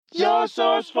your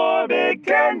source for Big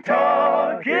Ten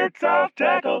talk. It's Off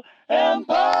Tackle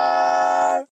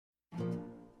Empire.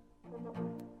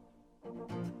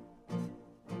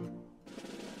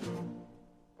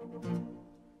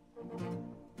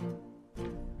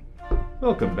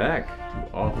 Welcome back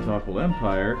to Off Tackle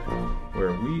Empire,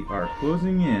 where we are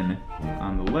closing in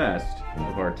on the last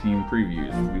of our team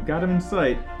previews. We've got them in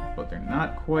sight, but they're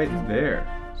not quite there.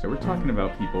 So we're talking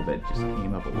about people that just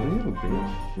came up a little bit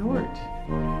short.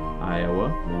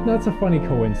 Iowa. That's a funny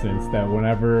coincidence that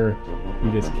whenever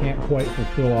you just can't quite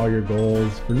fulfill all your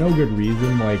goals for no good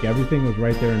reason, like everything was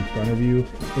right there in front of you,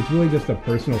 it's really just a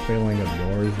personal failing of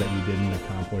yours that you didn't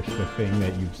accomplish the thing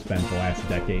that you've spent the last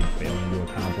decade failing to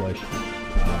accomplish.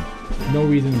 No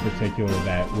reason in particular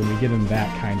that when we get in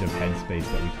that kind of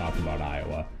headspace that we talk about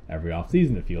Iowa every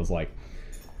offseason, it feels like.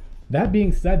 That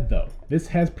being said, though, this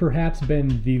has perhaps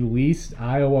been the least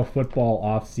Iowa football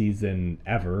offseason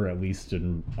ever, at least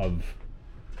of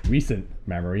recent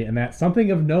memory, and that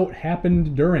something of note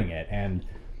happened during it. And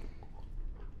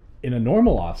in a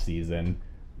normal offseason,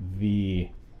 the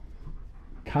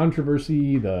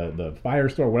controversy, the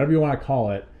firestorm, whatever you want to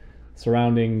call it,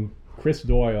 surrounding Chris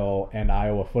Doyle and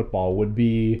Iowa football would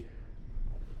be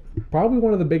probably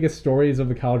one of the biggest stories of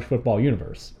the college football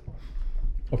universe.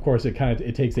 Of course, it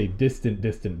takes a distant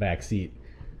backseat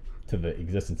to the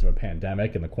existence of a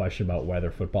pandemic and the question about whether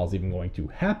football is even going to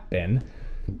happen.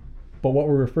 But what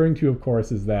we're referring to, of course,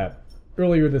 is that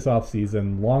earlier this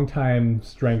offseason, longtime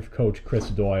strength coach Chris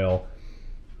Doyle,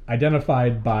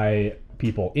 identified by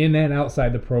people in and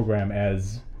outside the program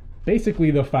as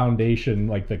basically the foundation,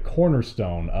 like the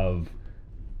cornerstone of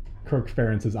Kirk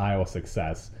Ferentz's Iowa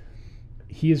success.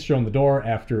 He has shown the door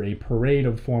after a parade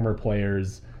of former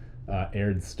players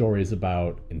aired stories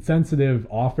about insensitive,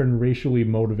 often racially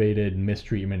motivated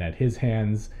mistreatment at his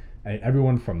hands.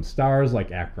 Everyone from stars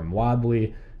like Akram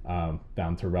Wadley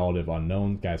down to relative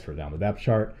unknown guys further down the depth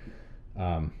chart.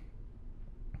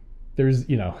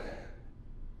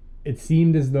 It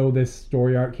seemed as though this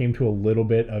story arc came to a little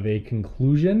bit of a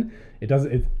conclusion.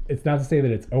 It's not to say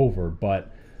that it's over,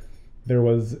 but there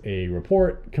was a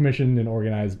report commissioned and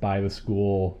organized by the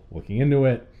school looking into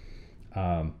it.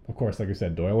 Of course, like I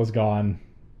said, Doyle is gone.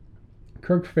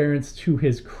 Kirk Ferentz, to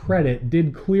his credit,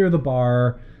 did clear the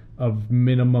bar of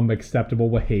minimum acceptable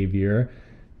behavior.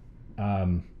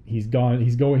 He's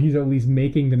at least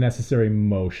making the necessary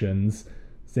motions,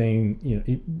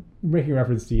 saying, making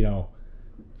reference to,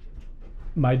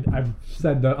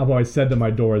 I've always said that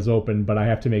my door is open, but I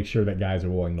have to make sure that guys are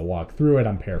willing to walk through it.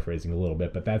 I'm paraphrasing a little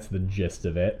bit, but that's the gist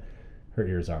of it. Her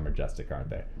ears are majestic, aren't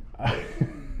they?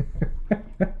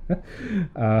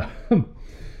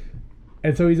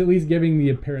 And so he's at least giving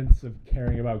the appearance of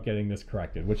caring about getting this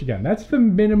corrected, which again, that's the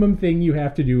minimum thing you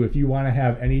have to do if you want to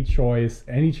have any choice,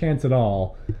 any chance at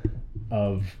all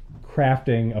of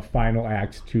crafting a final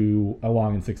act to a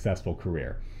long and successful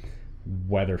career.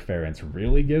 Whether Ferentz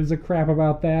really gives a crap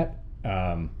about that,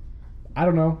 I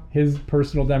don't know. His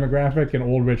personal demographic, an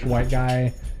old rich white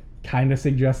guy, kind of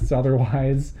suggests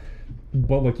otherwise.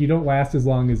 But look, you don't last as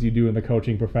long as you do in the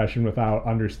coaching profession without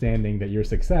understanding that your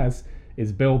success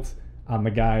is built on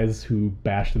the guys who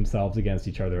bash themselves against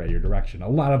each other at your direction, a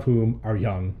lot of whom are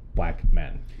young black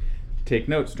men. Take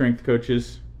note, strength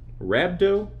coaches.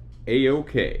 Rhabdo,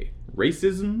 A-OK.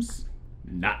 Racism's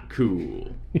not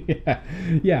cool. Yeah,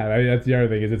 that's the other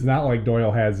thing, is it's not like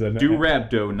Doyle has do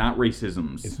rhabdo, not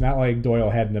racisms. It's not like Doyle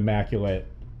had an immaculate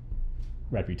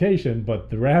reputation, but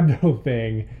the rhabdo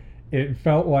thing, it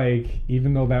felt like,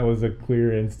 even though that was a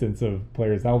clear instance of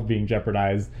players' health being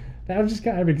jeopardized, that was just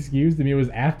kind of excused. I mean, it was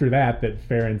after that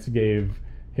Ferentz gave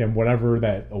him whatever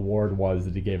that award was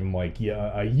that he gave him, like,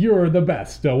 you're the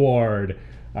best award.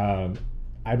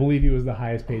 I believe he was the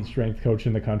highest paid strength coach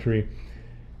in the country.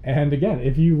 And again,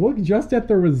 if you look just at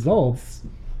the results,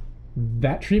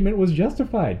 that treatment was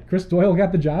justified. Chris Doyle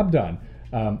got the job done.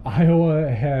 Iowa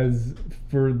has,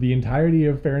 for the entirety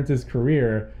of Ferentz's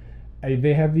career,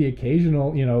 they have the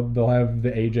occasional, they'll have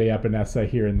the AJ Epinesa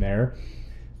here and there,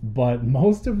 but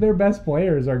most of their best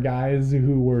players are guys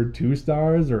who were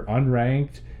 2-stars or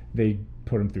unranked. They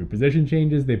put them through position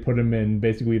changes. They put them in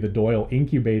basically the Doyle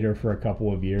incubator for a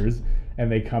couple of years,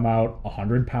 and they come out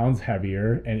 100 pounds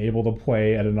heavier and able to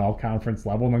play at an all-conference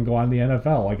level and then go on the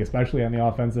NFL, like especially on the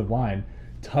offensive line.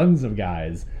 Tons of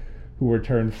guys who were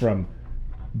turned from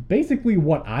basically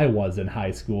what I was in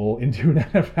high school into an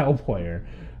NFL player.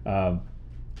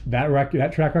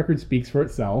 That track record speaks for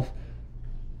itself,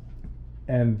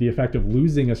 and the effect of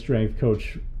losing a strength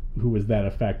coach who was that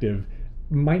effective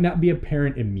might not be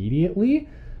apparent immediately,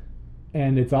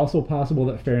 and it's also possible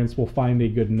that Ferentz will find a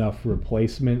good enough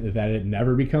replacement that it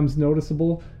never becomes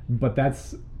noticeable. but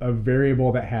that's a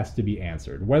variable that has to be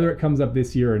answered. Whether it comes up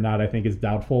this year or not, I think is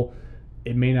doubtful.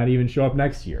 It may not even show up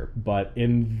next year, but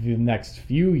in the next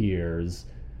few years,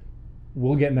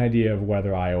 we'll get an idea of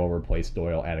whether Iowa replaced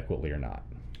Doyle adequately or not.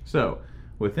 So,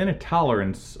 within a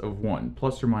tolerance of 1,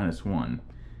 plus or minus 1,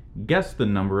 guess the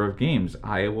number of games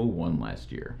Iowa won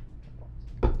last year.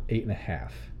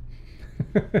 8.5.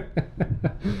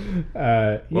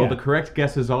 Well, the correct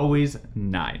guess is always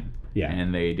 9. Yeah.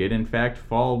 And they did, in fact,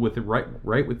 fall with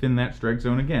right within that strike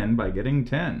zone again by getting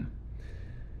 10.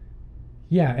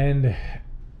 Yeah, and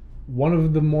one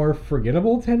of the more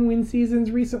forgettable 10-win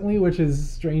seasons recently, which is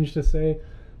strange to say.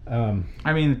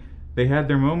 I mean, they had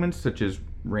their moments, such as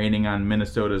raining on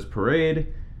Minnesota's parade.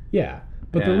 Yeah,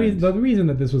 but And- the reason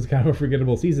that this was kind of a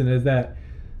forgettable season is that,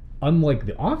 unlike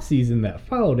the offseason that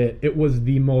followed it, it was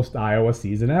the most Iowa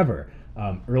season ever.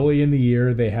 Early in the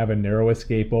year, they have a narrow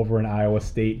escape over an Iowa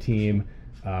State team.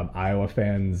 Iowa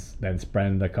fans then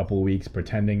spend a couple of weeks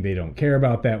pretending they don't care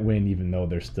about that win, even though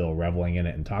they're still reveling in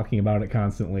it and talking about it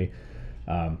constantly.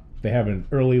 They have an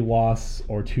early loss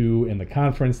or two in the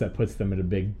conference that puts them in a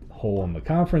big hole in the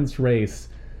conference race.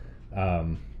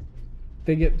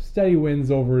 They get steady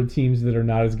wins over teams that are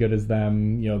not as good as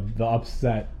them. You know, the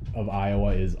upset of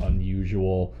Iowa is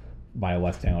unusual by a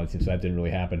less talented team, so that didn't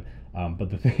really happen. But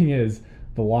the thing is,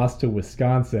 the loss to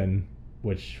Wisconsin,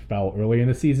 which fell early in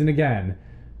the season again,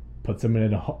 puts them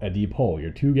in a deep hole.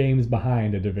 You're 2 games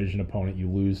behind a division opponent you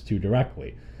lose to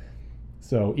directly.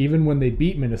 So even when they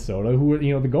beat Minnesota, who were,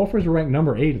 the Gophers were ranked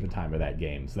number 8 at the time of that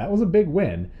game, so that was a big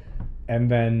win.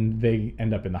 And then they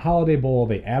end up in the Holiday Bowl.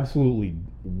 They absolutely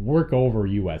work over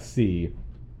USC.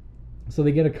 So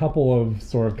they get a couple of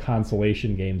sort of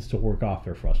consolation games to work off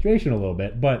their frustration a little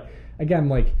bit. But again,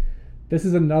 this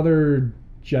is another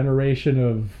generation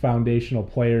of foundational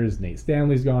players. Nate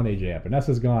Stanley's gone. AJ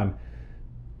Epinessa's gone.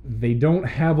 They don't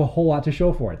have a whole lot to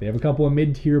show for it. They have a couple of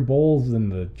mid-tier bowls in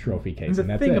the trophy case, and the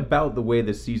that's thing it. about the way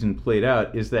the season played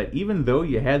out is that even though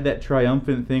you had that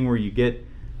triumphant thing where you get,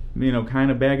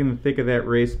 kind of back in the thick of that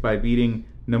race by beating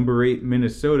number 8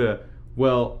 Minnesota,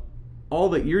 well, all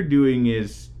that you're doing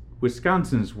is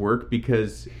Wisconsin's work,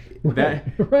 because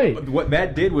that Right. what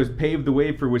that did was pave the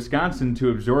way for Wisconsin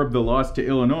to absorb the loss to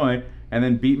Illinois and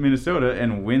then beat Minnesota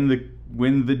and win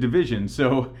the division.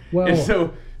 So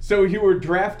So you were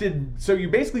drafted. So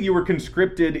you were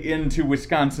conscripted into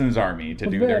Wisconsin's army to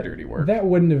do their dirty work. That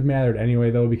wouldn't have mattered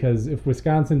anyway, though, because if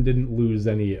Wisconsin didn't lose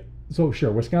any... So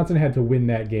sure, Wisconsin had to win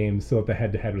that game so that the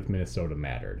head-to-head with Minnesota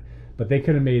mattered. But they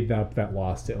could have made up that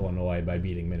loss to Illinois by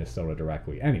beating Minnesota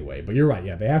directly anyway. But you're right,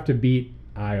 yeah, they have to beat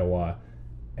Iowa,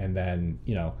 and then,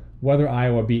 whether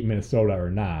Iowa beat Minnesota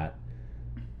or not,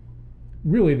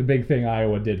 really the big thing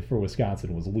Iowa did for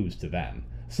Wisconsin was lose to them.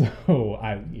 So,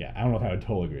 I don't know if I would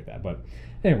totally agree with that. But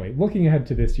anyway, looking ahead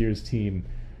to this year's team,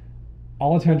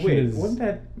 all attention is... Wasn't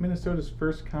that Minnesota's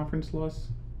first conference loss?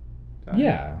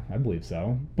 Yeah, I believe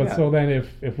so. But Yeah. so then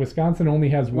if Wisconsin only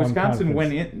has one Wisconsin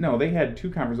conference... went in... No, they had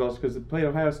 2 conference losses because they played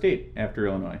Ohio State after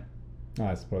Illinois. Oh,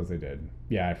 I suppose they did.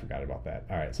 Yeah, I forgot about that.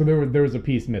 All right, so there was a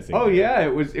piece missing. Oh yeah,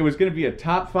 it was going to be a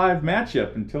top 5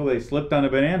 matchup until they slipped on a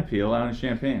banana peel out in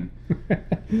Champaign.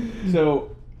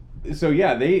 So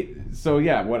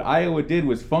what Iowa did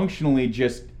was functionally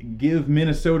just give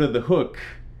Minnesota the hook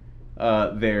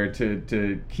there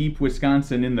to keep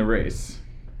Wisconsin in the race.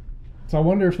 So I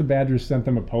wonder if the Badgers sent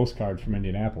them a postcard from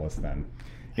Indianapolis then.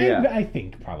 Yeah. I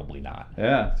think probably not.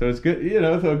 Yeah, so it's good,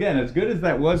 so again, as good as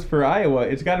that was for Iowa,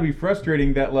 it's got to be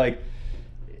frustrating that,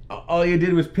 all you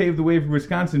did was pave the way for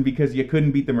Wisconsin because you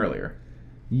couldn't beat them earlier.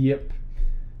 Yep.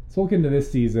 So looking to this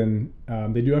season,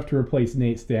 they do have to replace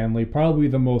Nate Stanley, probably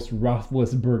the most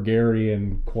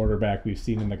Roethlisbergerian quarterback we've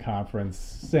seen in the conference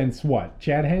since what?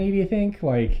 Chad Henne, do you think?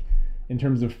 In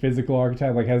terms of physical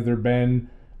archetype, has there been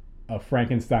a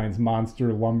Frankenstein's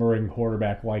monster lumbering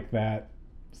quarterback like that?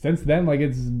 Since then,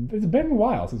 it's been a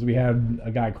while since we had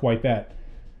a guy quite that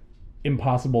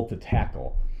impossible to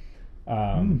tackle.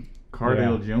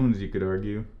 Cardale Jones, you could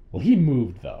argue. Well, he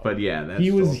moved, though. But yeah, that's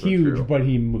he was also huge, true. but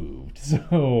he moved.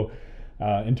 So,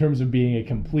 in terms of being a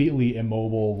completely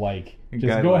immobile, just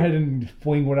guy go ahead and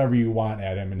fling whatever you want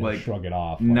at him and then shrug it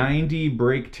off. 90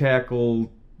 break tackle,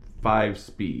 5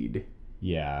 speed.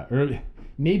 Yeah, or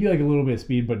maybe a little bit of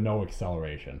speed, but no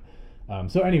acceleration.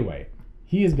 So anyway,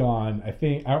 he is gone. I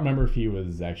don't remember if he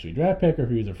was actually a draft pick or if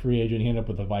he was a free agent. He ended up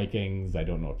with the Vikings. I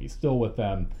don't know if he's still with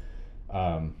them.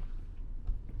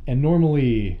 And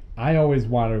normally, I always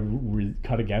want to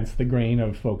cut against the grain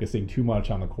of focusing too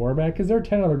much on the quarterback because there are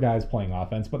 10 other guys playing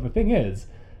offense. But the thing is,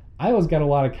 Iowa's got a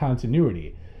lot of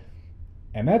continuity.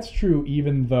 And that's true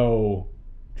even though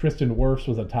Tristan Wirfs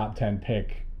was a top 10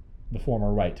 pick the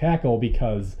former right tackle,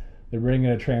 because they're bringing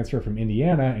a transfer from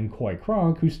Indiana and Coy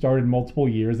Cronk, who started multiple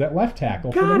years at left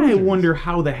tackle. God, I wonder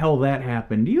how the hell that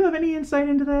happened. Do you have any insight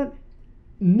into that?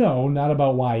 No, not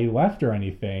about why he left or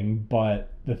anything,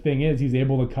 but the thing is, he's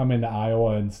able to come into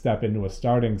Iowa and step into a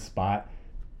starting spot.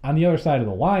 On the other side of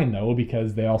the line, though,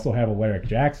 because they also have Alaric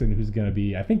Jackson, who's going to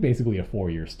be, I think, basically a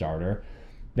 4-year starter.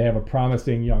 They have a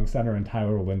promising young center in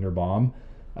Tyler Linderbaum.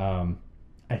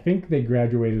 I think they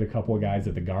graduated a couple of guys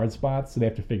at the guard spots, so they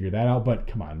have to figure that out. But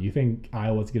come on, you think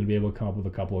Iowa's going to be able to come up with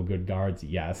a couple of good guards?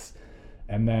 Yes.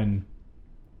 And then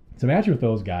to match with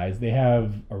those guys, they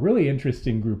have a really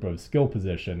interesting group of skill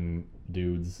position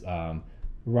dudes.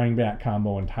 Running back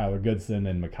combo in Tyler Goodson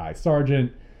and Mekhi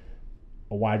Sargent.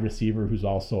 A wide receiver who's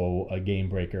also a game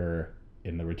breaker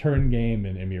in the return game,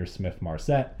 and Amir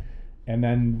Smith-Marset. And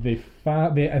then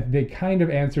they kind of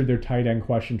answered their tight end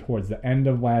question towards the end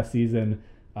of last season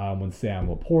when Sam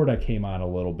Laporta came on a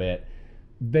little bit.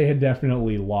 They had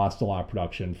definitely lost a lot of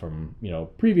production from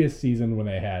previous season when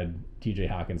they had TJ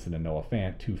Hawkinson and Noah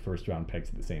Fant, 2 first-round picks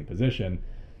at the same position.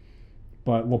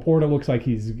 But Laporta looks like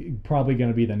he's probably going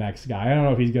to be the next guy. I don't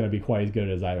know if he's going to be quite as good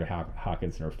as either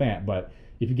Hawkinson or Fant, but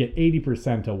if you get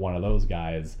 80% of one of those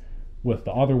guys with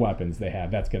the other weapons they have,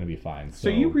 that's going to be fine. So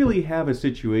you really have a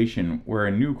situation where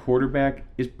a new quarterback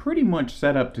is pretty much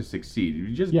set up to succeed.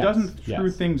 He just doesn't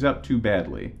screw things up too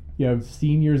badly. You have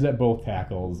seniors at both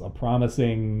tackles, a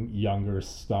promising younger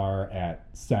star at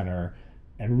center,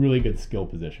 and really good skill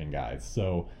position guys.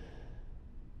 So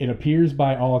it appears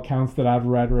by all accounts that I've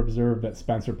read or observed that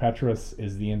Spencer Petras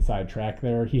is the inside track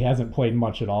there. He hasn't played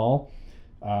much at all,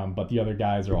 but the other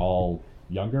guys are all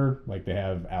younger. Like they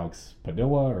have Alex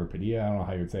Padilla, I don't know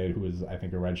how you would say it, who is, I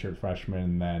think, a redshirt freshman,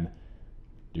 and then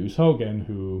Deuce Hogan,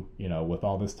 who, with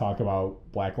all this talk about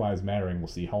Black Lives Mattering, we'll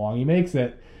see how long he makes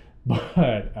it.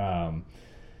 But,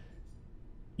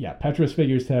 Petras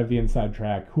figures to have the inside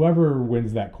track. Whoever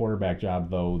wins that quarterback job,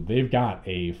 though, they've got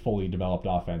a fully developed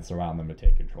offense around them to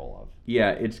take control of.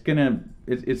 Yeah,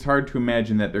 it's hard to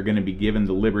imagine that they're going to be given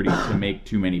the liberty to make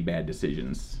too many bad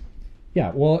decisions.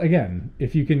 Yeah, well, again,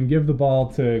 if you can give the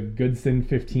ball to Goodson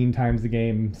 15 times a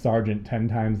game, Sargent 10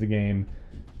 times a game,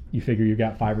 you figure you've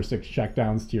got 5 or 6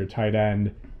 checkdowns to your tight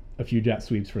end, a few jet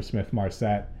sweeps for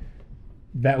Smith-Marset.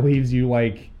 That leaves you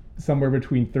somewhere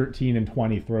between 13 and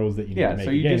 20 throws that you need to make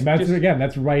a game.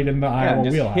 That's right in the Iowa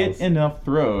wheelhouse. Hit enough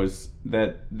throws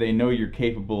that they know you're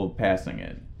capable of passing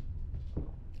it.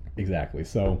 Exactly.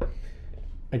 So,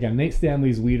 again, Nate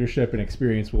Stanley's leadership and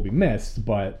experience will be missed,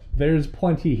 but there's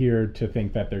plenty here to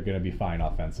think that they're going to be fine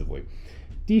offensively.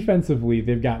 Defensively,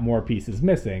 they've got more pieces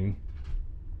missing.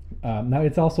 Now,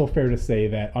 it's also fair to say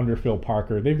that under Phil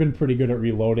Parker, they've been pretty good at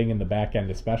reloading in the back end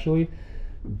especially.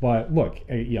 But look,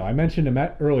 I mentioned him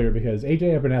earlier because A.J.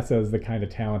 Epinesa is the kind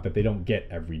of talent that they don't get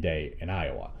every day in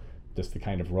Iowa. Just the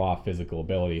kind of raw physical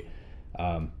ability.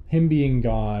 Him being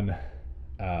gone,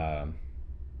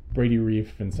 Brady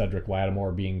Reef and Cedric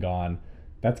Lattimore being gone,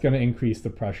 that's going to increase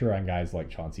the pressure on guys like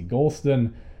Chauncey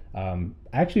Golston. I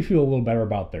actually feel a little better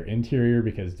about their interior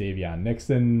because Davion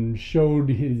Nixon showed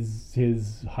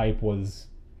his hype was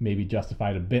maybe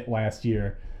justified a bit last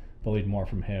year. They'll need more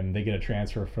from him. They get a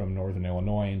transfer from Northern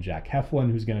Illinois and Jack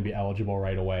Heflin, who's going to be eligible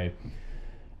right away.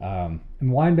 And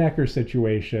linebacker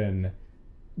situation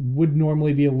would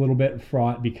normally be a little bit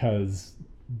fraught because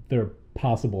their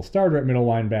possible starter at middle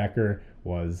linebacker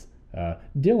was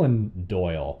Dylan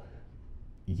Doyle.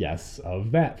 Yes, of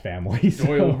that family.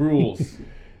 Doyle rules.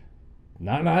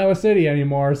 Not in Iowa City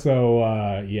anymore,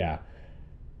 so yeah.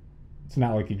 It's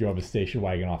not like he drove a station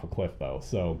wagon off a cliff, though.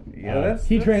 So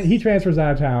he transfers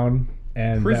out of town,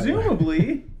 and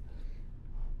presumably.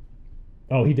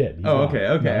 He did.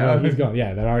 Okay. No, he's gone.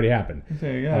 Yeah, that already happened.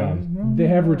 Okay, yeah. They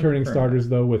have returning starters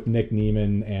though with Nick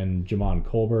Neiman and Jamon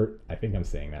Colbert. I think I'm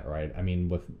saying that right. I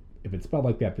mean, if it's spelled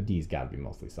like that, the D's got to be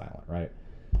mostly silent, right?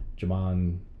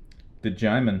 Jamon. The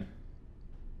Jaiman.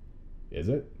 Is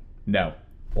it? No.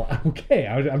 Well, okay,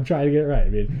 I'm trying to get it right. I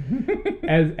mean,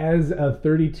 as a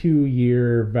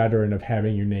 32-year veteran of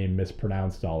having your name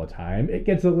mispronounced all the time, it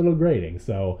gets a little grating.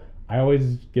 So I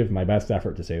always give my best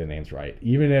effort to say the names right,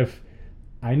 even if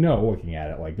I know, looking at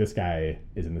it, this guy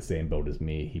is in the same boat as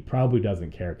me. He probably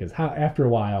doesn't care because after a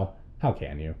while, how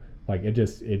can you? It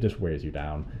just wears you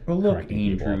down. Well, look,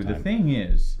 Andrew, the thing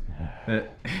is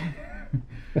that.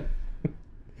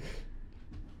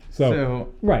 So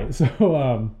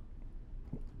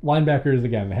linebackers,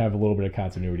 again, have a little bit of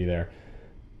continuity there.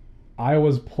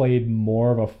 Iowa's played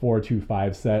more of a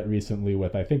 4-2-5 set recently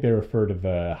with, I think they refer to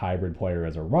the hybrid player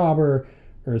as a robber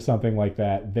or something like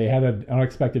that. They had an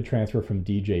unexpected transfer from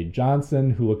DJ Johnson,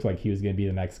 who looked like he was going to be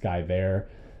the next guy there.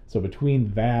 So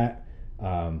between that,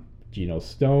 Geno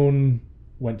Stone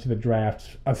went to the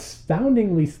draft,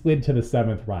 astoundingly slid to the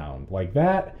 7th round. Like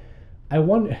that, I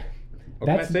wonder. What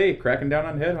can I say? Cracking down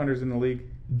on headhunters in the league.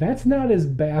 That's not as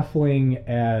baffling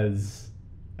as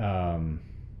Desmond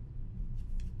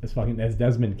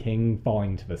King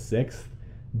falling to the 6th,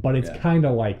 but it's kind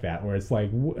of like that, where it's like,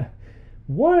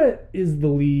 what is the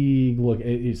league look?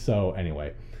 So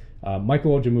anyway,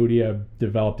 Michael Ojemudia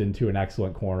developed into an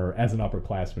excellent corner as an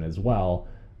upperclassman as well.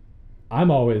 I'm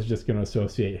always just going to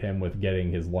associate him with getting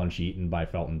his lunch eaten by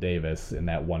Felton Davis in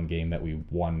that one game that we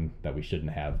won that we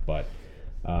shouldn't have, but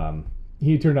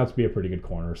he turned out to be a pretty good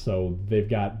corner. So they've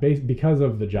got, because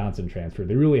of the Johnson transfer,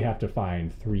 they really have to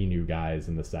find 3 new guys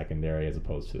in the secondary as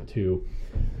opposed to the 2.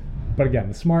 But again,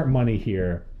 the smart money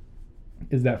here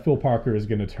is that Phil Parker is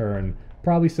going to turn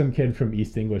probably some kid from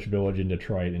East English Village in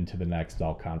Detroit into the next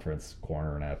all-conference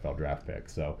corner and NFL draft pick.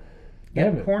 So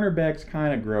cornerbacks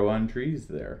kind of grow on trees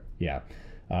there. Yeah.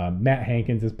 Matt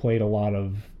Hankins has played a lot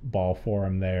of ball for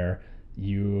him there.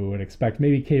 You would expect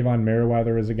maybe Kayvon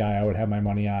Merriweather is a guy I would have my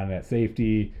money on at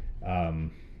safety. Who's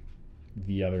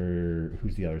the other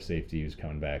safety who's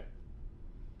coming back?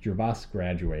 Gervais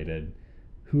graduated.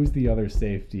 Who's the other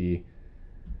safety?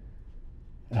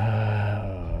 I'm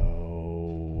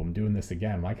doing this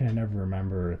again. Why can I never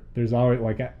remember? There's always,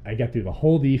 like, I get through the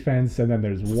whole defense, and then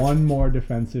there's one more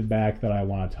defensive back that I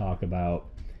want to talk about.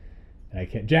 And I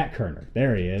can't. Jack Kerner.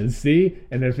 There he is. See?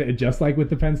 And just like with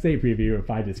the Penn State preview, if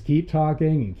I just keep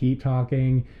talking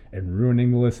and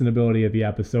ruining the listenability of the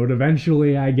episode,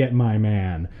 eventually I get my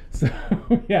man. So,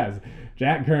 yes,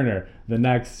 Jack Kerner, the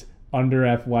next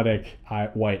under-athletic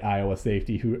white Iowa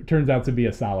safety who turns out to be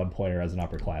a solid player as an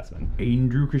upperclassman.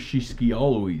 Andrew Koschiski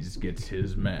always gets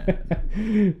his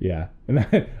man. Yeah. And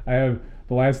I have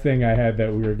the last thing I had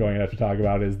that we were going to have to talk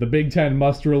about is the Big Ten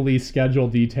must release schedule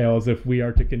details if we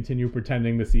are to continue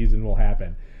pretending the season will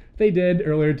happen. They did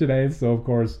earlier today, so of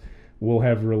course we'll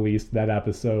have released that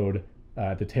episode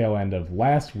at the tail end of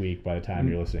last week by the time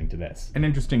you're listening to this. An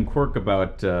interesting quirk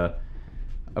about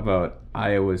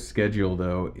Iowa's schedule,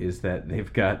 though, is that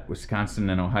they've got Wisconsin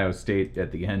and Ohio State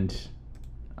at the end.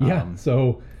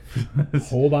 So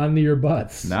hold on to your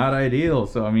butts. Not ideal.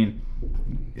 So, I mean,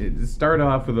 it started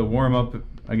off with a warm-up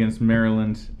against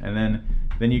Maryland, and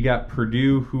then you got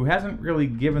Purdue, who hasn't really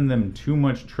given them too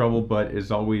much trouble, but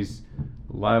is always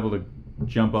liable to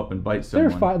jump up and bite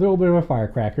someone. They're a little bit of a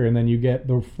firecracker, and then you get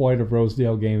the Floyd of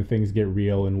Rosedale game. Things get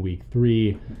real in week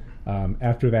 3.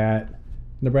 After that,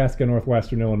 Nebraska,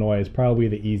 Northwestern Illinois is probably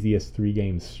the easiest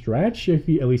 3-game stretch, at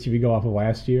least if you go off of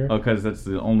last year. Oh, because that's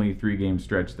the only 3-game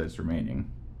stretch that's remaining.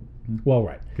 Well,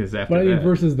 right. Because after that,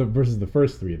 versus the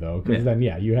first 3 though, because then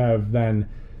you have then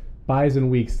buys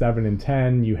in week 7 and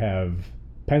 10. You have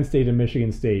Penn State and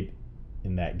Michigan State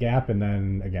in that gap, and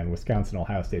then again Wisconsin,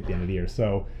 Ohio State at the end of the year.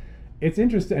 So it's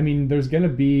interesting. I mean, there's going to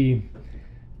be.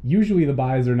 Usually the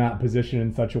buys are not positioned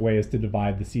in such a way as to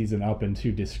divide the season up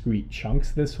into discrete chunks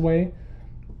this way.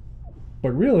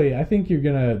 But really, I think you're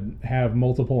going to have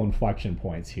multiple inflection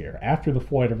points here. After the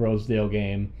Floyd of Rosedale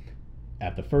game,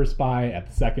 at the first bye, at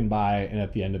the second bye, and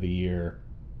at the end of the year,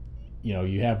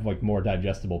 you have like more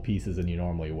digestible pieces than you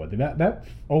normally would. That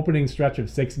opening stretch of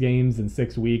 6 games in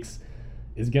 6 weeks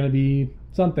is going to be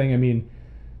something. I mean,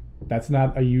 that's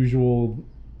not a usual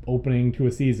opening to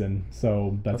a season.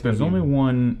 So that's. There's only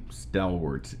one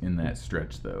stalwart in that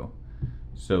stretch, though.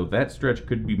 So that stretch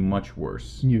could be much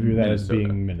worse. You view that as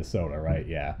being Minnesota, right?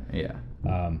 Yeah. Yeah.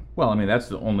 Well, I mean, that's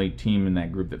the only team in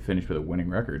that group that finished with a winning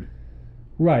record.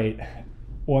 Right.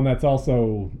 Well, and that's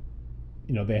also,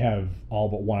 they have all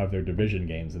but one of their division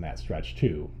games in that stretch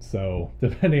too. So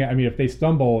depending, if they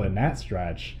stumble in that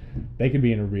stretch, that could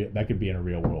be in a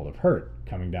real world of hurt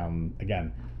coming down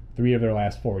again. 3 of their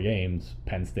last 4 games: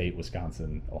 Penn State,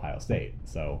 Wisconsin, Ohio State.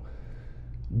 So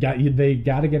they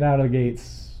got to get out of the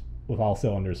gates with all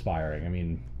cylinders firing. I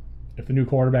mean, if the new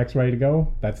quarterback's ready to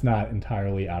go, that's not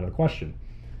entirely out of the question.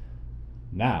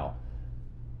 Now,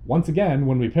 once again,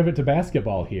 when we pivot to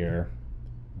basketball here,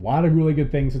 a lot of really good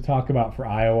things to talk about for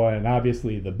Iowa, and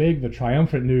obviously the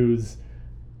triumphant news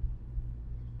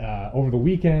over the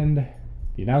weekend,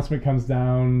 the announcement comes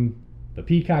down, the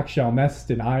Peacock shall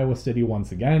nest in Iowa City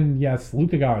once again. Yes,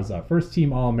 Luka Garza,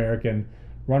 first-team All-American,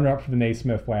 runner-up for the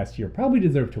Naismith last year, probably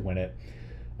deserved to win it.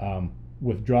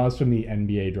 Withdraws from the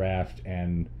NBA draft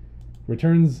and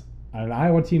returns on an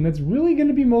Iowa team that's really going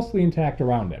to be mostly intact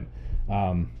around him.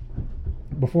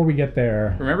 Before we get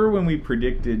there... Remember when we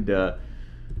predicted...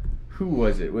 who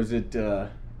was it? Was it... I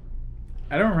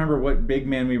don't remember what big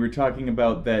man we were talking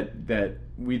about that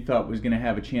we thought was going to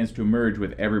have a chance to emerge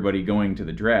with everybody going to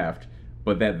the draft.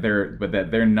 but that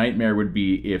their nightmare would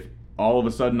be if all of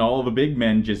a sudden all of the big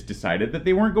men just decided that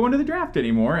they weren't going to the draft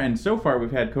anymore. And so far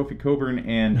we've had Kofi Coburn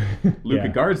and Luka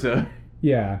Garza.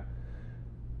 Yeah,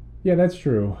 that's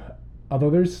true.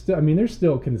 Although there's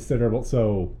still considerable.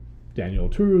 So Daniel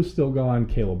Turu's still gone.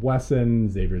 Caleb Wesson,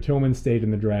 Xavier Tillman stayed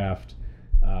in the draft.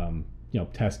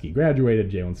 Teskey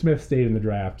graduated. Jalen Smith stayed in the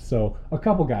draft. So a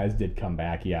couple guys did come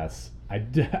back. Yes,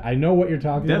 I know what you're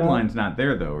talking about. Deadline's not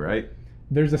there though, right?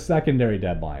 There's a secondary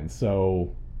deadline,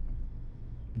 so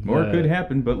more could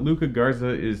happen. But Luka Garza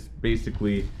is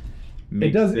basically.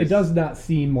 It does not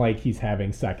seem like he's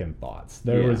having second thoughts.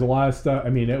 There was a lot of stuff. I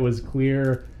mean, it was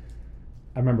clear.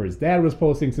 I remember his dad was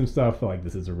posting some stuff like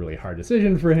this is a really hard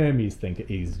decision for him.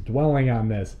 He's dwelling on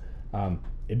this.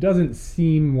 It doesn't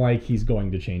seem like he's going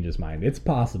to change his mind. It's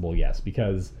possible, yes,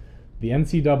 because the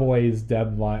NCAA's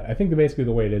deadline. I think basically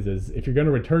the way it is if you're going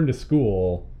to return to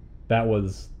school, that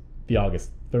was the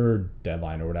August 3rd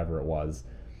deadline or whatever it was.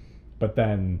 But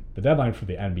then the deadline for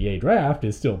the NBA draft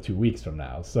is still 2 weeks from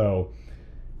now. So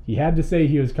he had to say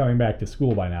he was coming back to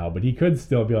school by now, but he could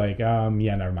still be like, never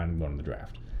mind, I'm going to the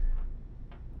draft.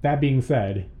 That being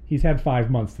said, he's had 5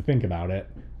 months to think about it.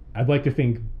 I'd like to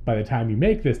think by the time you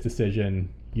make this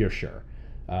decision, you're sure.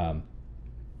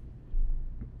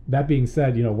 That being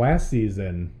said, last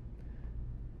season,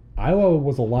 Iowa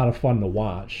was a lot of fun to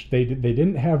watch. They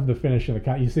didn't have the finish in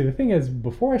the you see, the thing is,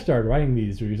 before I started writing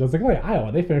these reviews, I was like, oh yeah,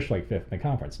 Iowa, they finished like 5th in the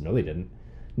conference. No, they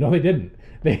didn't.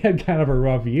 They had kind of a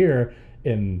rough year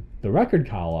in the record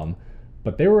column,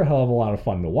 but they were a hell of a lot of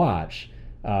fun to watch.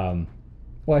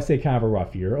 Well, I say kind of a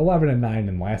rough year. 11-9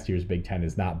 in last year's Big Ten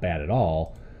is not bad at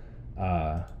all.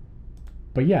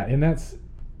 But yeah, and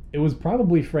it was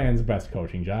probably Fran's best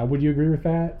coaching job. Would you agree with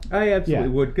that? I absolutely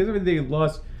would, because they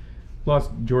lost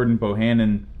Jordan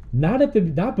Bohannon.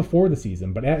 Not before the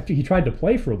season, but after he tried to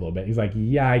play for a little bit. He's like,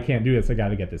 I can't do this. I got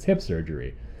to get this hip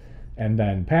surgery. And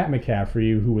then Pat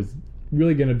McCaffrey, who was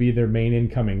really going to be their main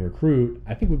incoming recruit,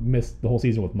 I think we missed the whole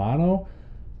season with mono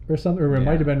or something. Or it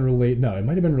might have been related. No, it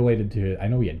might have been related to. I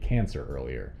know he had cancer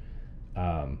earlier.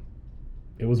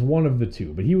 It was one of the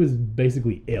two, but he was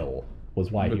basically ill. Was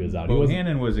why he was out.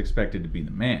 Bohannon was expected to be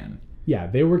the man. Yeah,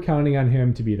 they were counting on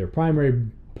him to be their primary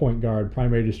point guard,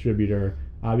 primary distributor,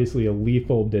 obviously a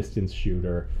lethal distance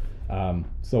shooter.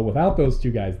 So without those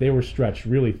two guys, they were stretched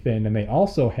really thin, and they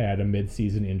also had a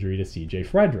midseason injury to C.J.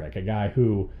 Frederick, a guy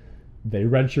who they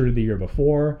redshirted the year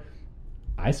before.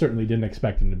 I certainly didn't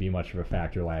expect him to be much of a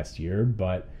factor last year,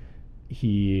 but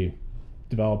he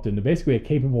developed into basically a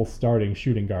capable starting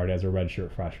shooting guard as a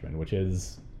redshirt freshman, which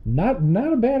is not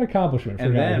a bad accomplishment for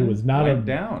a guy who was not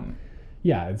down.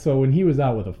 Yeah, and so when he was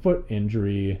out with a foot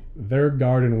injury, their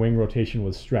guard and wing rotation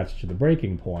was stretched to the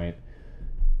breaking point.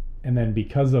 And then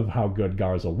because of how good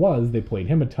Garza was, they played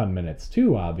him a ton of minutes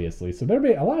too, obviously. So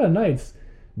a lot of nights,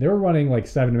 they were running like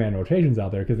 7-man rotations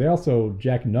out there because they also,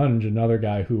 Jack Nunge, another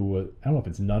guy who, I don't know if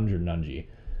it's Nunge or Nungy.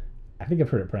 I think I've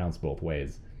heard it pronounced both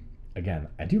ways. Again,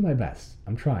 I do my best.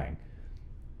 I'm trying.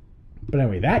 But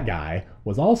anyway, that guy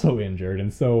was also injured.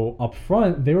 And so up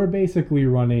front, they were basically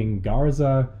running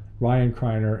Garza, Ryan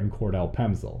Kreiner, and Cordell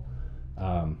Pemsl.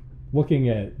 Looking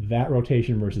at that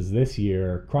rotation versus this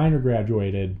year, Kreiner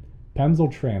graduated,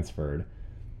 Pemsl transferred.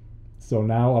 So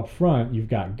now up front, you've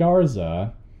got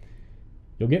Garza.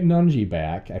 You'll get Nungy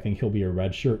back. I think he'll be a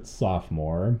redshirt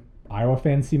sophomore. Iowa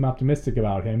fans seem optimistic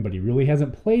about him, but he really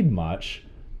hasn't played much.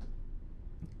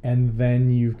 And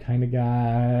then you've kind of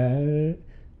got...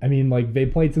 they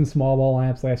played some small ball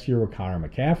laps last year where Connor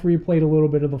McCaffrey played a little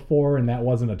bit of the 4, and that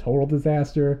wasn't a total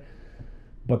disaster.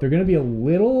 But they're going to be a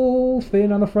little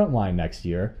thin on the front line next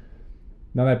year.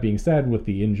 Now, that being said, with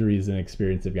the injuries and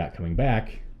experience they've got coming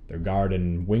back, their guard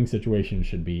and wing situation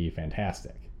should be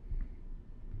fantastic.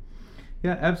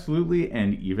 Yeah, absolutely.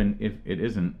 And even if it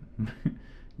isn't,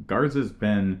 Garza's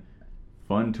been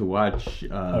fun to watch.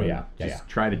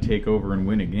 Try to take over and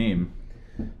win a game.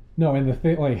 No, and the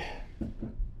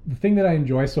thing that I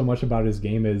enjoy so much about his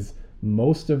game is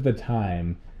most of the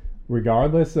time,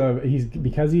 regardless of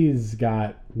because he's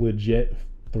got legit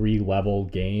 3-level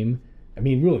game.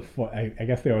 Really, I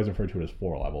guess they always refer to it as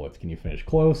 4-level. It's can you finish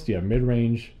close? Do you have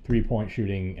mid-range, 3-point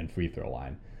shooting, and free throw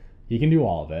line? He can do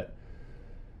all of it.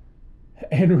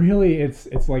 And really, it's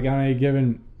like on a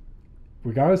given,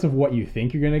 regardless of what you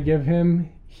think you're going to give him,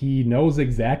 he knows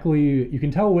exactly. You can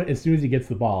tell as soon as he gets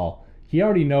the ball, he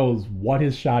already knows what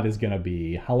his shot is going to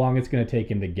be, how long it's going to take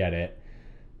him to get it,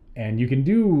 and you can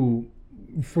do,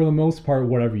 for the most part,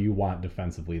 whatever you want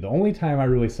defensively. The only time I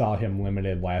really saw him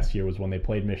limited last year was when they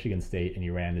played Michigan State and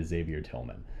he ran to Xavier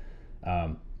Tillman.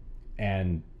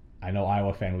 And I know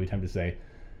Iowa fan will be tempted to say,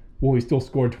 well, he still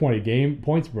scored 20 game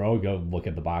points, bro. You go look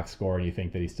at the box score and you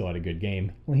think that he still had a good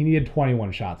game. Well, he needed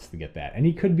 21 shots to get that. And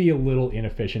he could be a little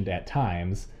inefficient at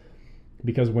times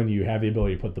because when you have the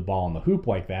ability to put the ball in the hoop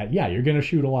like that, yeah, you're going to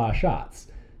shoot a lot of shots.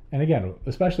 And again,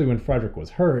 especially when Frederick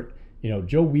was hurt,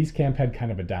 Joe Wieskamp had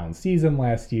kind of a down season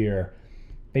last year.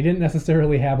 They didn't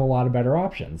necessarily have a lot of better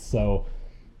options. So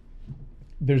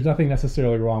there's nothing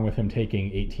necessarily wrong with him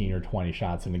taking 18 or 20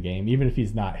 shots in the game, even if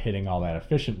he's not hitting all that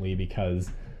efficiently,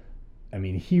 because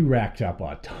he racked up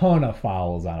a ton of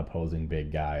fouls on opposing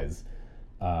big guys.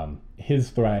 His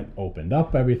threat opened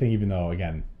up everything, even though,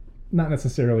 again, not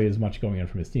necessarily as much going in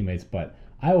from his teammates, but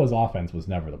Iowa's offense was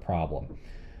never the problem.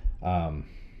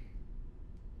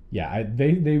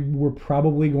 They were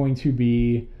probably going to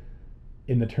be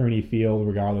in the tourney field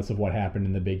regardless of what happened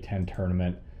in the Big Ten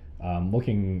tournament.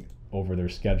 Looking over their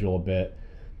schedule a bit,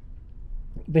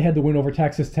 they had the win over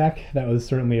Texas Tech. That was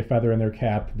certainly a feather in their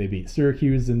cap. They beat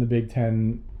Syracuse in the Big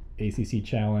Ten ACC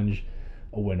Challenge,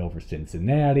 a win over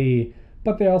Cincinnati,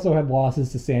 but they also had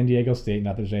losses to San Diego State,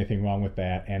 not that there's anything wrong with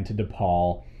that, and to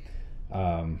DePaul.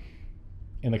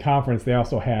 In the conference, they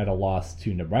also had a loss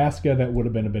to Nebraska that would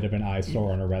have been a bit of an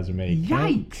eyesore on a resume.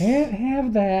 Yikes! Can't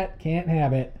have that. Can't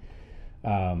have it.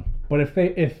 But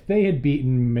if they had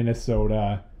beaten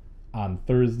Minnesota on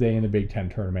Thursday in the Big Ten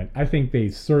tournament, I think they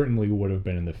certainly would have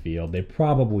been in the field. They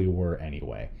probably were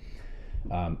anyway.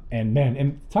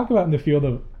 And talk about in the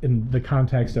field in the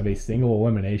context of a single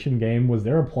elimination game. Was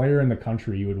there a player in the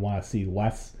country you would want to see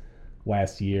less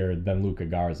last year than Luka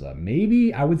Garza?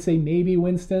 Maybe, I would say maybe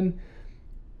Winston.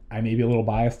 I may be a little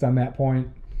biased on that point,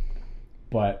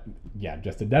 but yeah,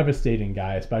 just a devastating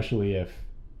guy, especially if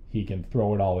he can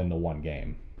throw it all into one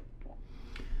game.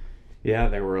 Yeah,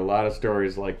 there were a lot of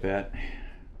stories like that.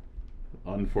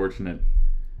 Unfortunate.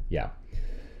 Yeah.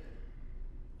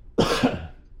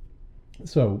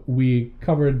 So we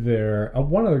covered there.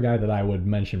 One other guy that I would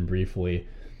mention briefly,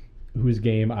 whose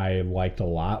game I liked a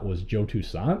lot, was Joe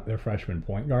Toussaint, their freshman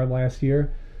point guard last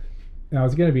year. Now,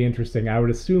 it's going to be interesting. I would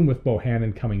assume with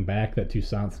Bohannon coming back that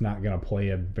Toussaint's not going to play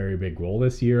a very big role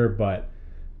this year, but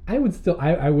I would still,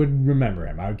 I would remember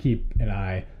him. I would keep an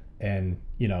eye. And,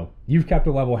 you've kept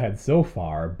a level head so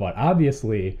far, but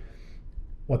obviously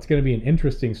what's going to be an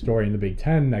interesting story in the Big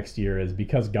Ten next year is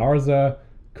because Garza,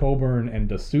 Coburn, and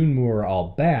Dosunmu are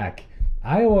all back,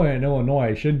 Iowa and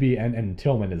Illinois should be, and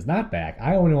Tillman is not back,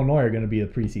 Iowa and Illinois are going to be the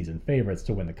preseason favorites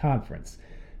to win the conference.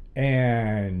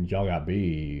 And y'all got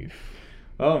beef.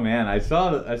 Oh man, I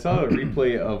saw a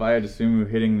replay of Aya Dosunmu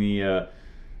hitting the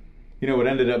what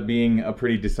ended up being a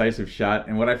pretty decisive shot,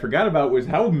 and what I forgot about was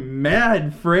how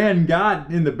mad Fran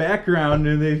got in the background,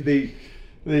 and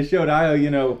they showed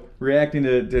Aya reacting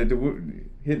to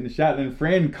hitting the shot, and then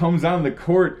Fran comes on the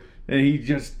court and he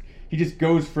just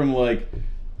goes from kind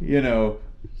of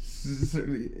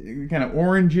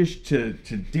orangish to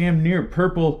damn near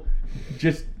purple,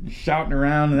 just shouting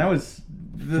around. And that was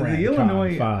the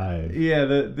Illinois 5. Yeah,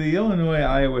 the Illinois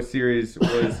Iowa series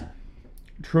was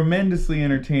tremendously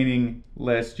entertaining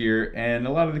last year, and a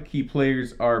lot of the key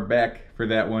players are back for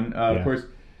that one. Of course,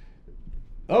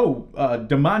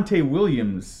 DeMonte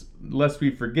Williams, lest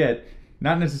we forget,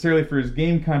 not necessarily for his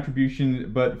game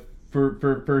contribution, but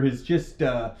for his just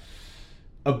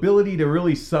ability to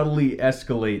really subtly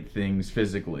escalate things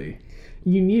physically.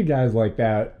 You need guys like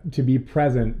that to be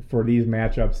present for these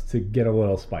matchups to get a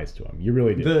little spice to them. You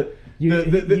really do.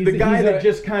 The guy that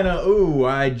just kind of,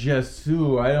 I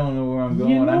don't know where I'm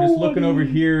going. I'm just looking over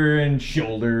here and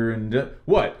shoulder and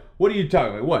what? What are you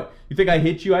talking about? What? You think I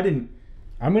hit you? I didn't.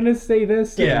 I'm going to say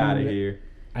this. Get out of here.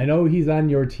 I know he's on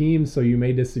your team, so you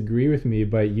may disagree with me,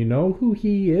 but you know who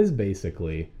he is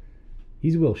basically?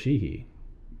 He's Will Sheehey.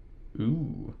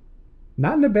 Ooh.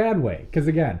 Not in a bad way, because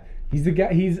again, he's the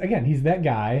guy. He's that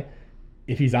guy.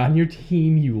 If he's on your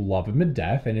team, you love him to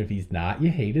death, and if he's not, you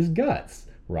hate his guts,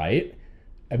 right?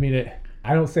 I mean,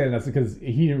 I don't say that's because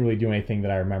he didn't really do anything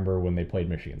that I remember when they played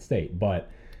Michigan State,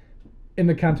 but in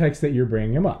the context that you're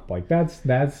bringing him up, that's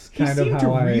kind of how he seemed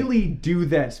to really do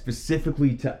that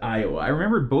specifically to Iowa. I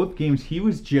remember both games he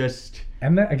was just.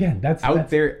 And that, again, that's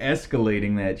there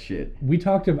escalating that shit. We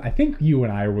talked about, I think you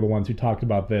and I were the ones who talked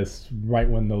about this right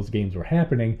when those games were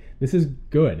happening. This is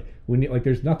good.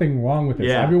 There's nothing wrong with this.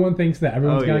 Yeah. Everyone thinks that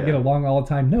everyone's got to get along all the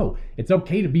time. No, it's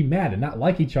okay to be mad and not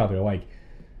like each other. I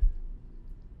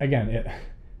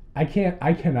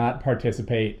cannot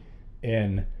participate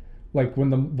in,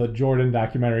 when the Jordan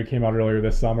documentary came out earlier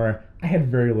this summer, I had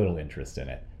very little interest in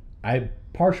it.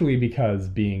 Partially because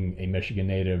being a Michigan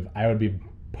native, I would be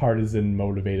partisan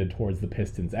motivated towards the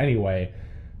Pistons anyway,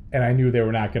 and I knew they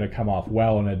were not going to come off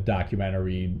well in a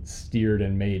documentary steered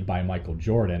and made by Michael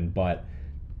Jordan, but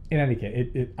in any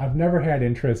case, I've never had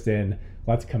interest in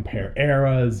let's compare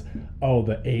eras. Oh,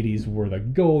 the 80s were the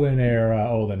golden era.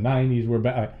 Oh, the 90s were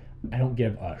better. I don't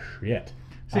give a shit.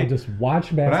 I just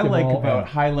watch basketball. What I like about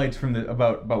highlights from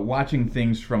about watching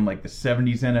things from like the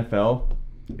 70s NFL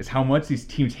is how much these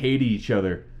teams hated each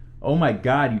other. Oh my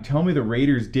God! You tell me the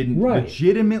Raiders didn't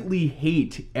legitimately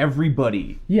hate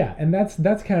everybody. Yeah, and that's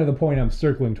kind of the point I'm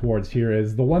circling towards here.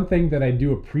 Is the one thing that I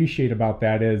do appreciate about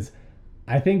that is,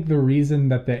 I think the reason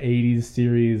that the '80s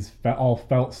series all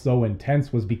felt so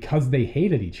intense was because they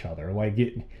hated each other. Like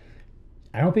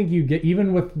I don't think you get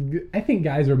even with. I think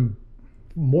guys are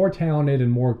more talented and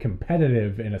more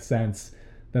competitive in a sense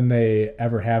than they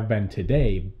ever have been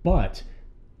today, but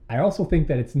I also think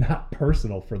that it's not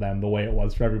personal for them the way it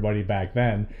was for everybody back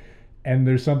then, and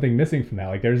there's something missing from that.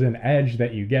 Like there's an edge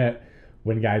that you get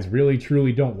when guys really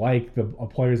truly don't like the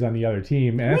players on the other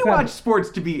team. And we watch sports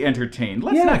to be entertained.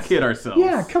 Let's not kid ourselves.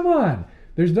 Yeah, come on.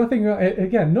 There's nothing,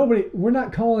 again, we're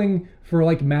not calling for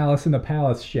like Malice in the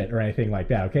Palace shit or anything like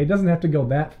that, okay? It doesn't have to go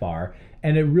that far,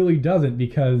 and it really doesn't,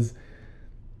 because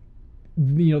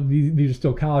these are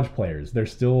still college players.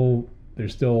 There's still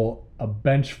a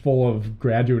bench full of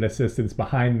graduate assistants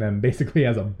behind them, basically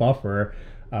as a buffer.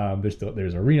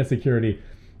 There's arena security.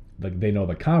 Like they know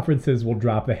the conferences will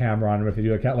drop the hammer on them if they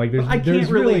do a count. Like I can't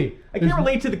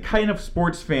relate to the kind of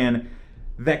sports fan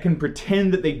that can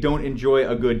pretend that they don't enjoy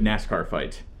a good NASCAR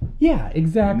fight. Yeah,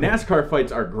 exactly. NASCAR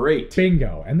fights are great.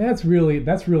 Bingo. And that's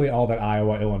really all that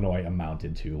Iowa, Illinois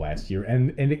amounted to last year,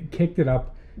 and it kicked it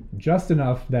up just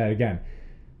enough that, again,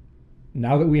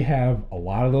 now that we have a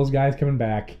lot of those guys coming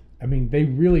back, I mean, they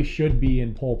really should be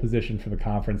in pole position for the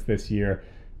conference this year.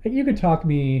 You could talk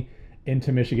me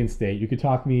into Michigan State. You could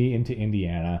talk me into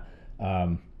Indiana.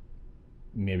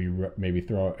 Maybe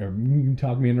throw, or you can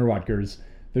talk me into Rutgers.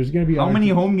 There's going to be how many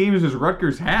home games does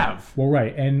Rutgers have? Well,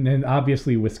 right, and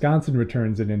obviously Wisconsin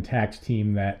returns an intact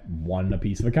team that won a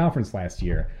piece of the conference last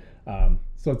year.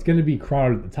 So it's going to be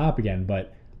crowded at the top again,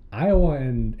 but Iowa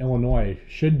and Illinois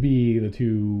should be the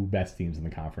two best teams in the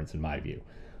conference in my view.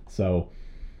 So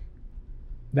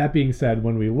that being said,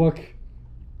 when we look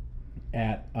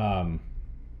at the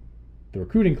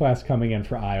recruiting class coming in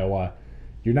for Iowa,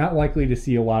 you're not likely to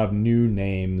see a lot of new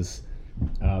names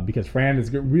because Fran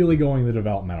is really going the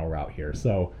developmental route here.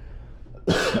 So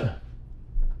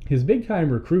his big-time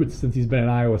recruits since he's been in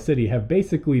Iowa City have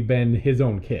basically been his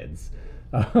own kids.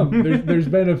 There's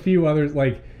been a few others,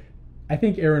 like I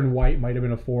think Aaron White might have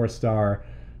been a 4-star.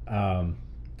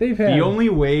 They've had the only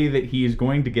way that he is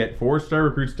going to get 4-star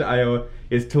recruits to Iowa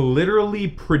is to literally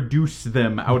produce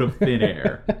them out of thin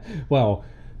air. Well,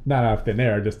 not out of thin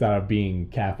air, just out of being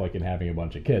Catholic and having a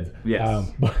bunch of kids.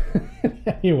 Yes. But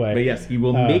anyway. But yes, he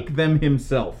will make them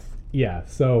himself. Yeah,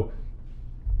 so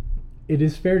it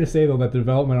is fair to say, though, that the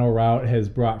developmental route has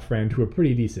brought Fran to a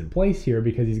pretty decent place here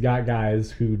because he's got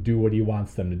guys who do what he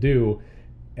wants them to do.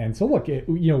 And so, look,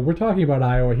 we're talking about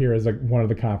Iowa here as one of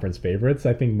the conference favorites.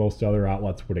 I think most other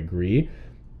outlets would agree.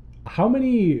 How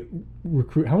many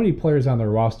players on their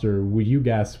roster would you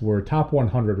guess were top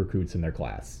 100 recruits in their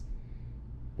class?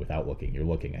 Without looking, you're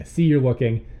looking. I see you're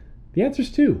looking. The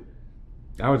answer's 2.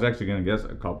 I was actually going to guess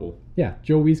a couple. Yeah,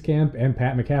 Joe Wieskamp and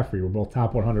Pat McCaffrey were both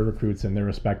top 100 recruits in their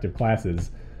respective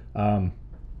classes.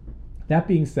 That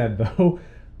being said, though,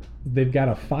 they've got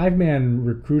a 5-man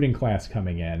recruiting class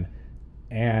coming in,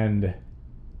 and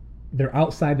they're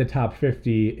outside the top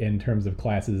 50 in terms of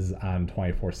classes on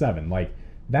 24/7. Like,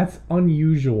 that's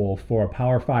unusual for a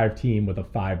Power 5 team with a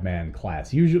 5-man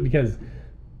class. Usually, because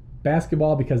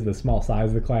basketball, because of the small size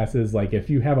of the classes, like if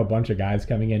you have a bunch of guys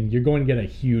coming in, you're going to get a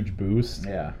huge boost.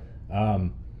 Yeah.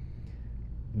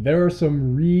 There are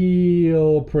some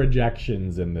real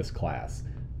projections in this class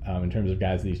in terms of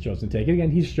guys that he's chosen to take. And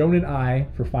again, he's shown an eye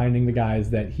for finding the guys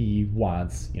that he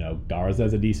wants.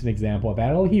 Garza's a decent example of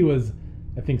that. He was,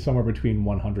 I think, somewhere between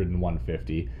 100 and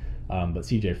 150. But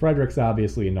CJ Frederick's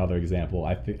obviously another example.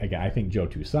 I think Joe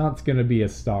Toussaint's going to be a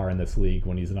star in this league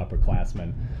when he's an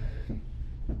upperclassman.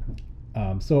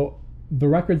 So the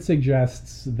record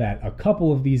suggests that a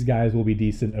couple of these guys will be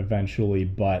decent eventually,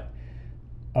 but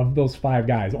of those 5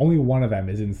 guys, only one of them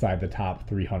is inside the top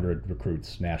 300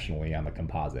 recruits nationally on the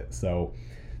composite. So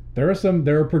there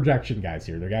are projection guys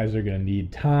here. The guys are going to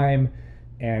need time,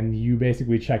 and you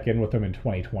basically check in with them in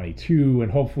 2022,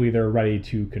 and hopefully they're ready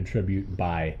to contribute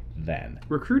by then.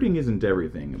 Recruiting isn't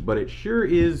everything, but it sure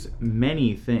is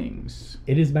many things.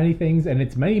 It is many things, and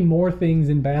it's many more things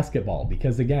in basketball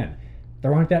because, again,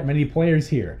 there aren't that many players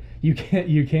here. You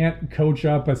can't coach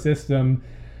up a system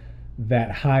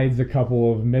that hides a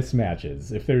couple of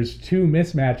mismatches. If there's 2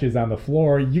 mismatches on the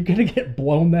floor, you're going to get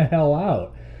blown the hell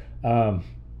out.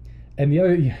 And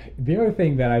the other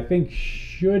thing that I think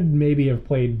should maybe have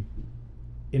played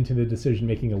into the decision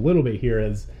making a little bit here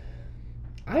is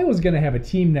Iowa's going to have a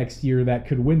team next year that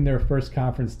could win their first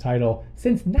conference title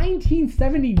since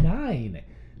 1979.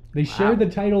 They shared the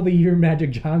title the year Magic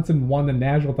Johnson won the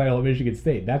national title at Michigan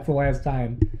State. That's the last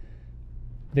time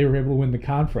they were able to win the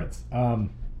conference.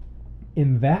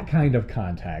 In that kind of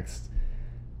context,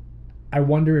 I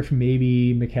wonder if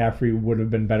maybe McCaffrey would have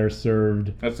been better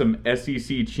served. That's some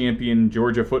SEC champion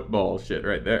Georgia football shit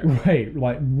right there. Right.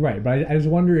 But I just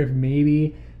wonder if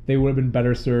maybe they would have been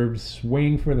better served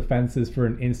swinging for the fences for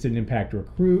an instant impact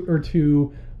recruit or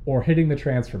two, or hitting the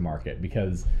transfer market,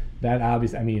 because that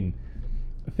obviously, I mean,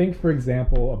 think, for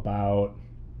example, about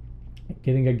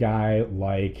getting a guy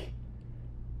like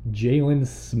Jalen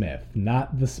Smith,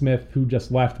 not the Smith who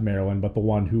just left Maryland, but the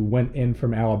one who went in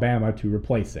from Alabama to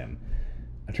replace him.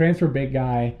 A transfer big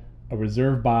guy, a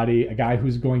reserve body, a guy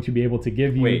who's going to be able to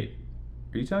give you... Wait,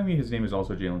 are you telling me his name is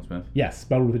also Jalen Smith? Yes,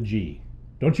 spelled with a G.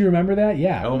 Don't you remember that?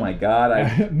 Yeah. Oh my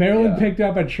God. Maryland picked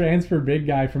up a transfer big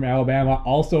guy from Alabama,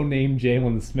 also named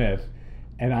Jalen Smith.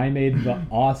 And I made the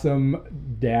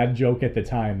awesome dad joke at the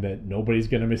time that nobody's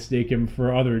going to mistake him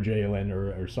for other Jalen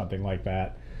or something like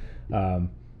that.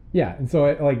 Yeah, and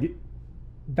so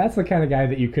that's the kind of guy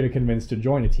that you could have convinced to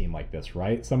join a team like this,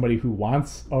 right? Somebody who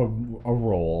wants a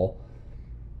role,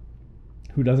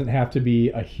 who doesn't have to be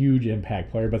a huge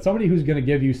impact player, but somebody who's going to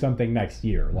give you something next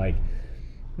year. Like,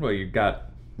 well, what you've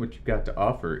got to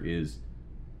offer is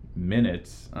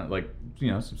minutes,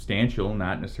 substantial,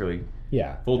 not necessarily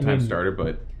full-time starter,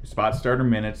 but spot starter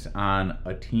minutes on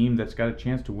a team that's got a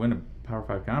chance to win a Power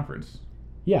 5 conference.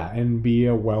 Yeah, and be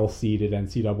a well-seeded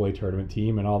NCAA tournament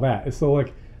team and all that. So,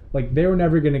 like they were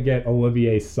never going to get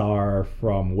Olivier Sarr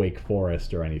from Wake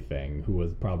Forest or anything, who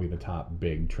was probably the top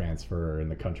big transfer in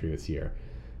the country this year.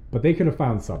 But they could have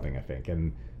found something, I think.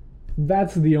 And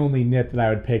that's the only nit that I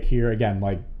would pick here. Again,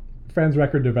 like, Friends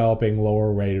record developing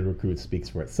lower-rated recruits speaks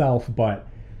for itself, but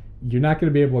you're not going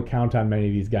to be able to count on many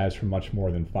of these guys for much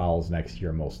more than fouls next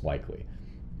year, most likely.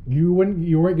 You weren't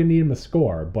going to need them to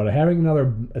score, but having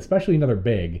especially another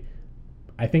big,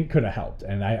 I think could have helped.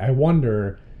 And I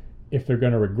wonder if they're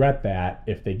going to regret that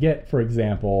if they get, for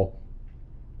example,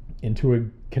 into a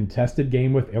contested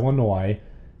game with Illinois,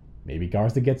 maybe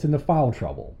Garza gets into foul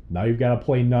trouble. Now you've got to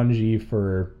play Nunji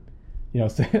for,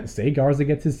 say Garza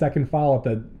gets his second foul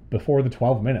before the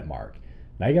 12-minute mark.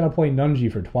 Now you got to play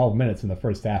Nunji for 12 minutes in the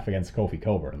first half against Kofi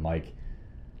Coburn. Like,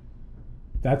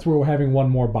 that's where having one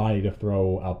more body to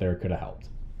throw out there could have helped.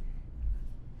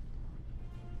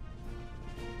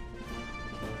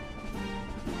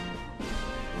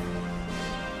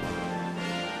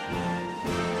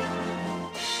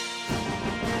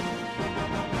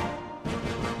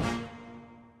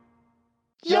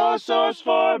 Your source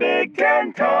for Big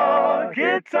Ten talk.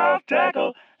 It's Off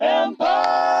Tackle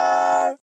Empire.